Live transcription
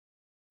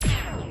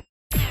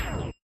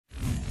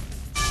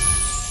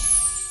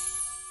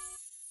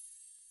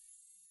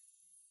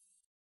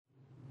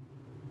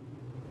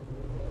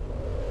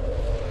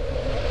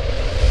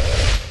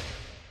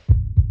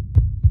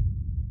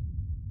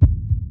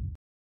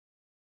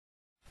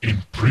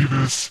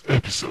previous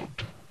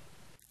episode.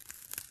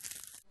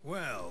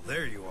 Well,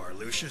 there you are,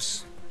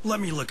 Lucius. Let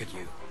me look at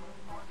you.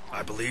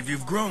 I believe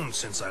you've grown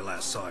since I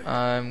last saw you.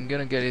 I'm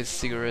gonna get his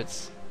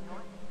cigarettes.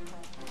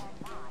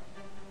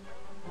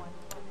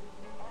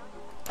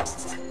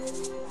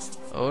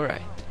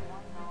 Alright.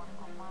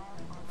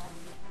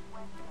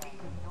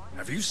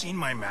 Have you seen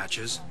my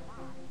matches?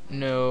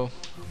 No,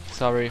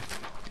 sorry.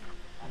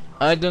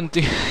 I don't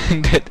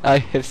think that I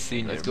have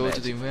seen. Let's go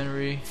to the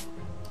inventory.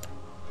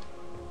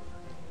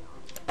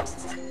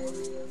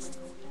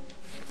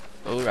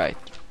 Alright.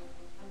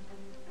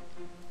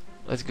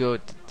 Let's go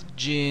to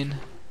Jean.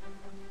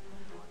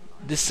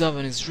 This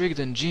oven is rigged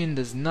and Jean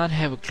does not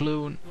have a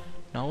clue.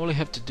 Now all I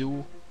have to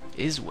do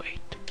is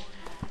wait.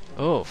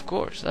 Oh, of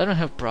course, I don't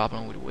have a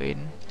problem with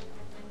waiting.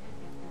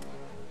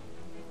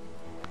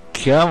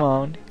 Come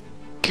on.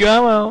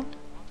 Come on.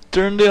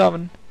 Turn the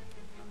oven.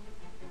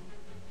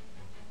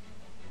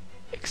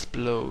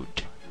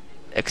 Explode.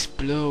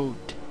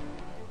 Explode.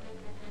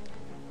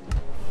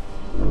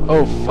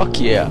 Oh, fuck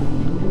yeah.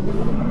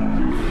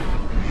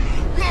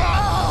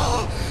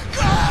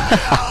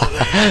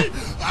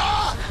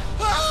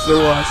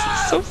 So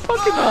awesome. So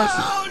fucking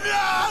awesome.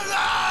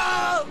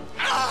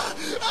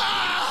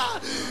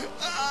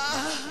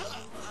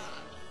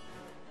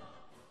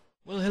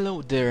 Well,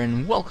 hello there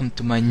and welcome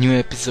to my new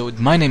episode.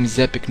 My name is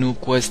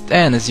EpicNoobQuest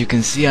and as you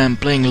can see I'm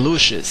playing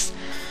Lucius.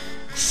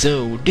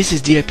 So this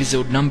is the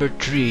episode number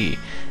 3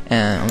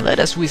 and let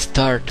us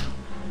start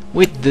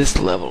with this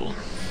level.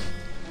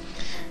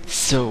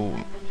 So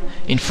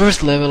in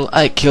first level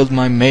I killed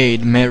my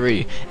maid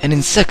Mary, and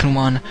in second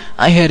one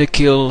I had to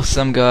kill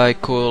some guy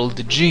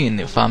called Jean,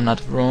 if I'm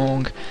not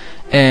wrong,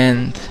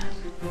 and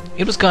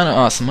it was kinda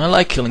awesome. I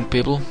like killing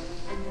people.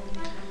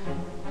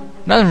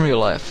 Not in real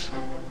life.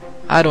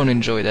 I don't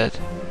enjoy that.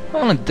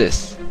 Only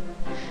this.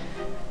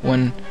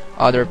 When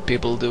other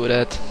people do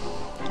that.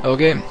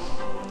 Okay.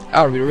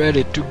 Are we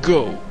ready to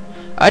go?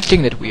 I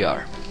think that we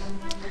are.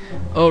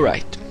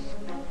 Alright.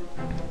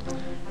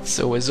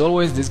 So as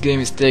always this game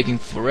is taking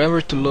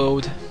forever to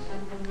load.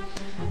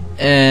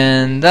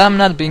 And I'm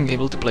not being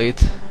able to play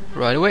it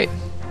right away.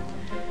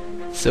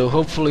 So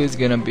hopefully it's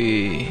gonna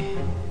be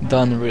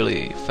done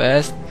really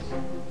fast.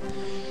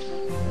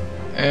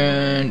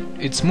 And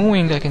it's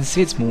moving, I can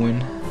see it's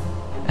moving.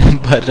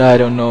 But I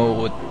don't know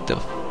what the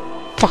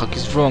fuck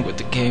is wrong with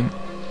the game.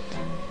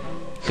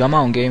 Come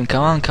on game,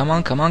 come on, come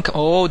on, come on,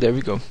 oh there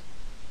we go.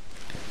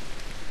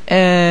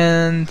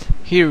 And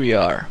here we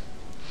are.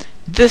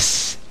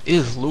 This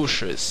is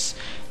Lucius,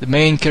 the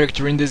main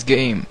character in this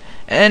game,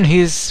 and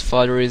his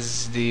father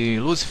is the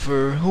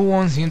Lucifer, who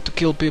wants him to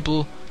kill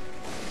people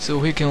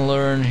so he can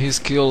learn his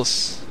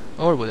skills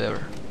or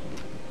whatever.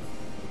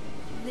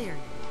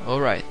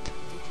 Alright.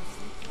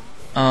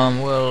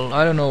 Well,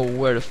 I don't know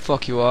where the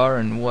fuck you are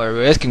and why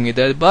you're asking me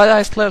that, but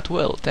I slept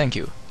well, thank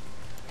you.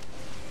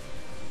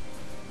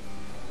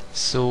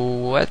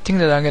 So I think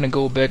that I'm gonna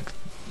go back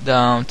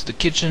down to the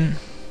kitchen.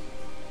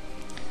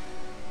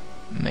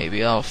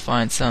 Maybe I'll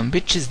find some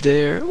bitches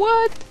there.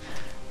 What?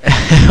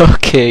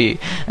 Okay,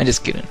 I'm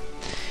just kidding.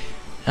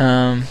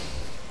 I'm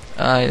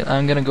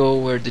gonna go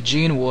where the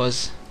Jean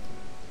was.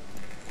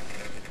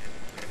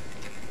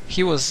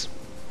 He was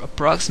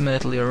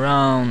approximately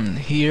around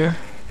here.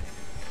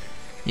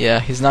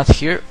 Yeah, he's not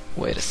here.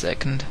 Wait a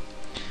second.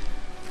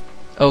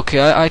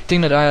 Okay, I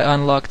think that I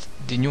unlocked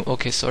the new...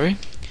 Okay, sorry.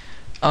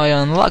 I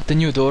unlocked the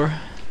new door.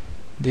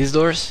 These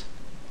doors.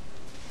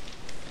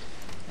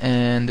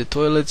 And the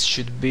toilets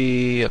should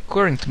be,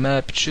 according to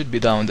map, it should be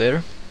down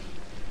there.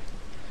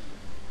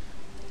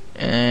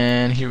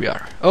 And here we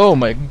are. Oh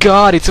my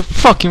god, it's a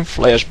fucking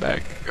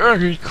flashback.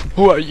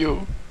 Who are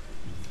you?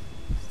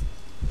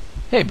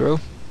 Hey bro.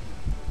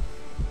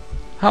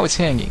 How it's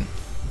hanging?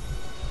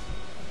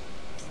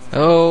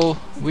 Oh,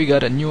 we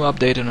got a new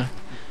update on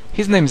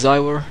his name's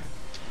Ivor,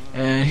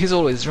 and he's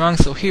always drunk,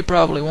 so he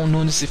probably won't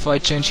notice if I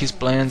change his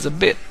plans a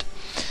bit.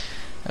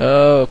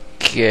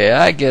 Okay,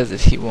 I guess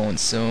that he won't.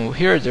 So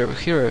here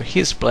are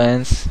his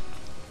plans.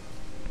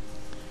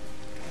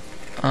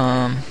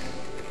 There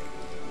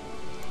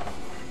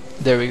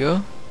we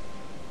go.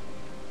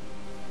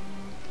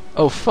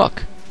 Oh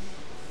fuck!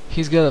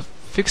 He's gotta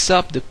fix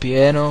up the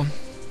piano.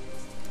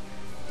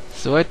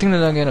 So I think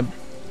that I'm gonna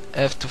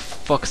have to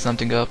fuck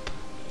something up.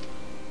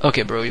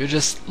 Okay bro, you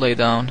just lay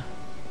down.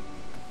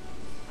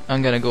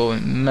 I'm gonna go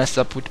and mess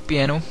up with the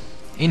piano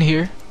in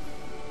here.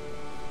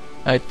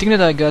 I think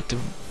that I got the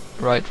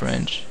right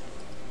range.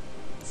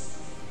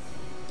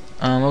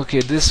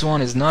 Okay, this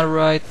one is not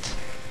right.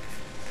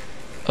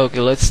 Okay,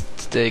 let's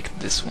take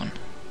this one.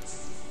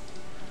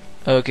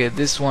 Okay,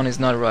 this one is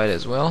not right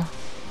as well,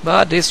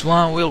 but this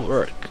one will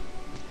work.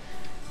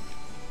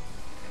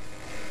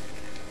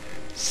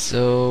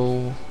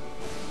 So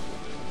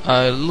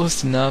I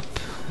loosen up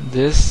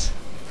this.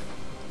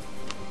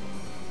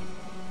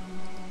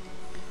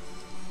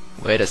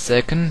 Wait a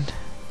second.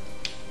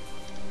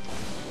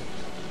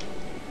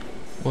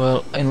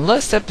 Well, in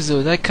last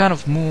episode I kind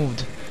of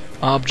moved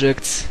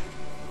objects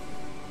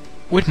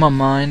with my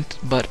mind,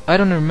 but I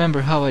don't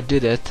remember how I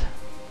did it.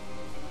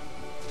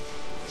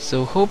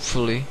 So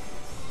hopefully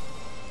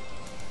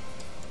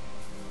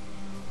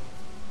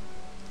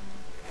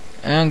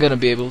I'm gonna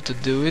be able to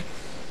do it.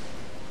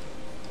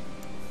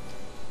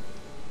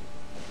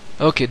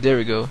 Okay, there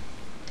we go.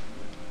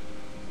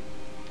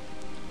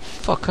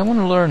 Fuck, I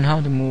wanna learn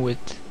how to move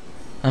it.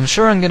 I'm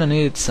sure I'm gonna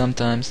need it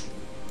sometimes.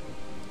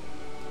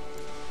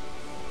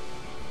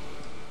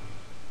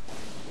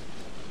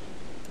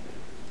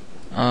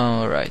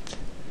 Alright.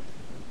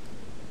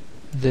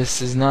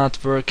 This is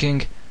not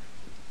working.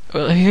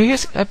 Well,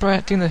 I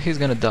probably think that he's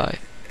gonna die.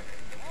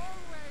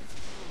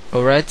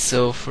 Alright,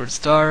 so for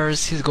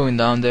starters, he's going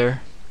down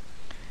there.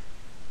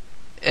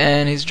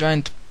 And he's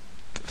trying to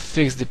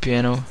fix the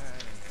piano.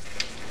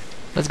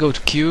 Let's go to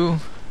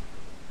Q.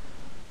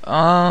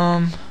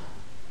 Ivor.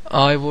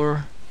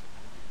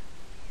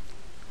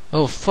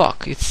 Oh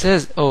fuck, it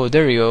says... Oh,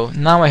 there we go.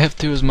 Now I have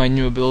to use my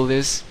new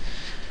abilities.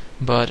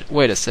 But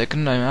wait a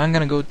second, I'm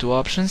gonna go to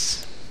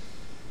options.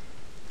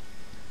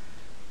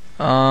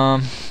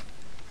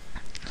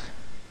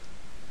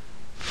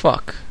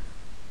 Fuck.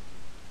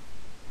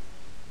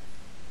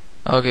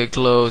 Okay,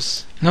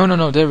 close.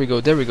 No, there we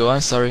go, I'm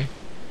sorry.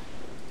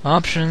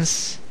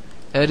 Options,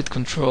 edit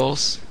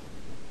controls,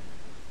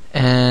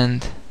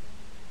 and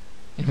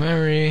in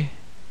memory,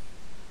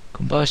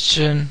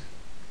 combustion,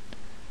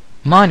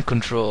 mind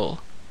control.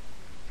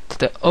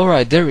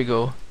 Alright, there we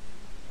go.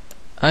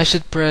 I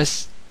should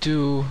press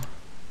 2.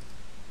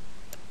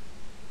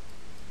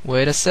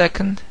 Wait a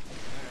second.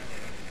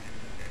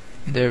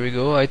 There we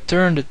go, I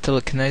turned the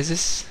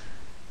telekinesis.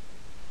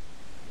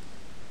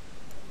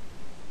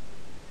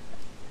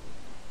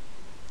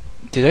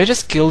 Did I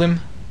just kill him?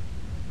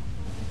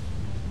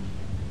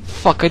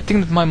 Fuck, I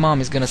think that my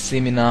mom is gonna see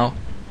me now.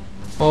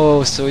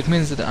 Oh, so it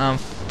means that I'm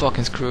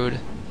fucking screwed.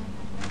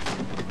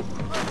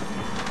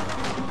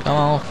 Come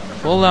on,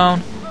 fall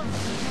down.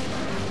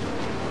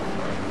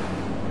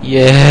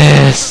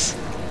 Yes!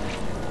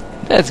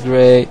 That's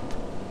great.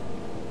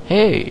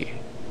 Hey!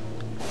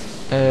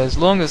 As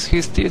long as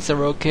his teeth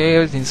are okay,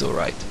 everything's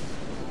alright.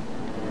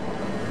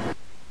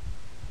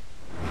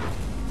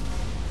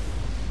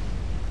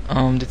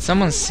 Did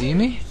someone see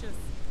me?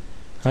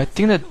 I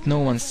think that no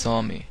one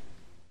saw me.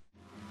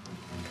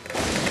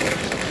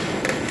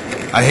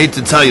 I hate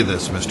to tell you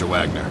this, Mr.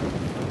 Wagner,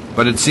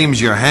 but it seems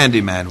your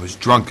handyman was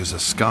drunk as a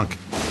skunk.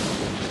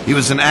 He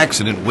was an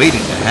accident waiting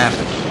to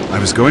happen. I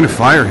was going to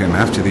fire him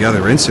after the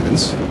other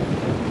incidents,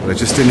 but I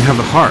just didn't have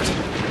the heart.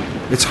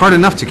 It's hard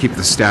enough to keep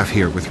the staff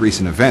here with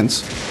recent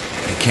events.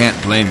 You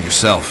can't blame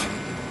yourself.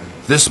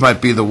 This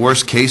might be the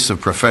worst case of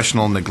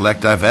professional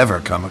neglect I've ever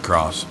come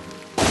across.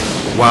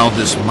 While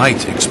this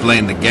might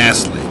explain the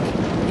gas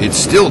leak, it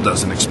still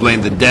doesn't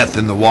explain the death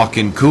in the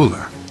walk-in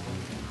cooler.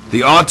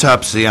 The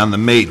autopsy on the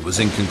maid was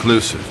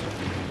inconclusive,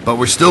 but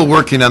we're still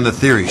working on the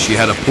theory she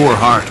had a poor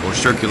heart or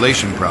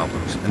circulation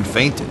problems and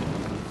fainted.